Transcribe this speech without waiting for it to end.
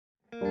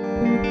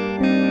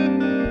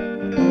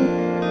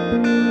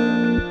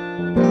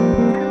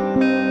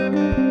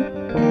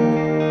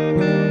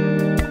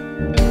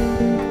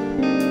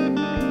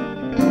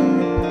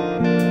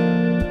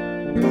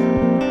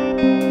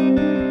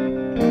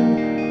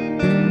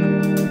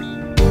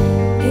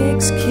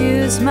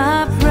Excuse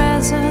my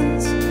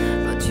presence,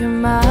 but you're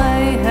my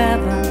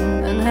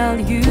heaven, and hell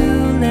you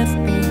left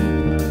me.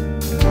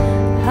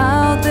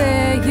 How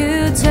dare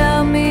you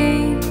tell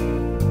me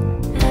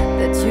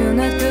that you're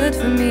not good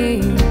for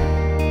me?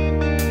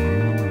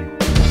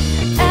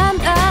 And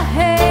I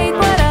hate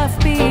what I've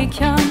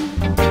become,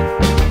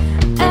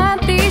 and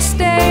these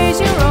days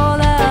you're all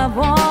I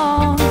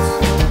want.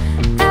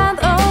 And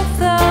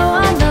although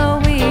I know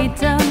we're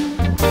done,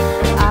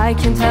 I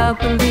can't help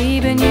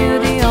believing you're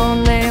the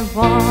only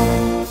one.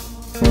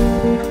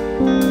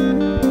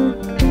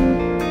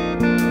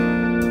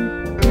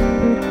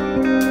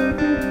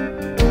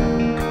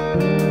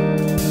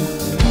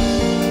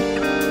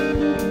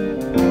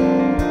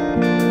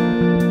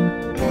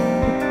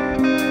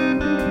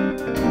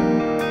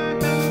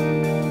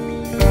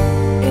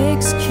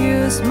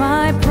 Excuse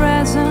my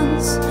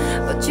presence,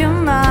 but you're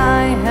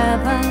my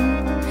heaven.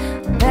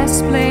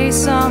 Best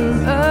place on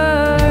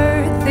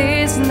earth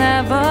is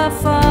never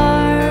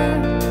far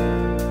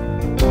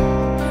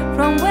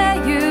from where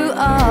you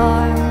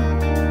are.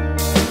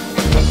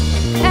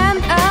 And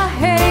I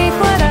hate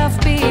what I've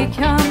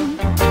become,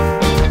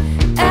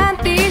 and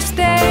these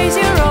days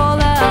you're all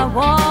I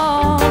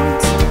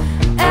want.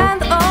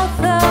 And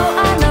although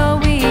I know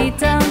we're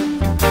done,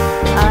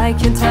 I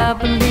can't help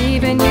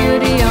believing you're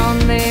the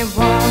only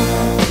one.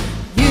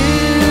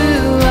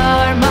 You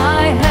are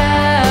my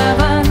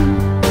heaven,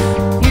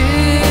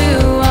 you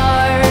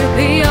are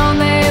the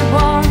only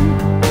one.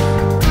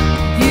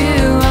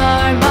 You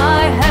are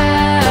my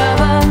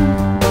heaven,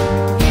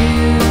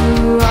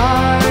 you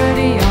are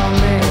the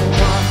only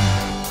one.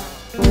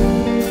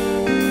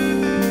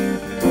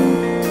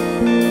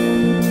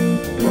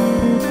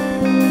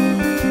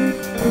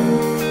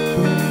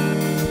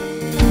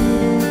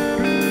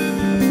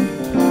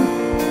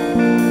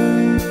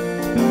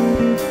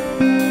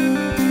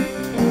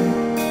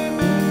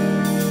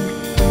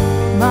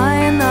 My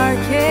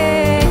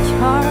anarchic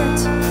heart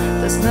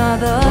does not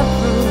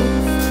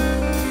approve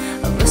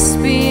of us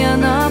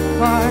being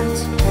apart,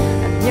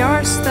 and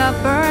your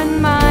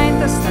stubborn mind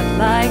does not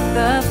like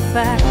the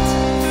fact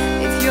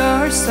if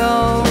you're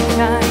so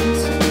kind.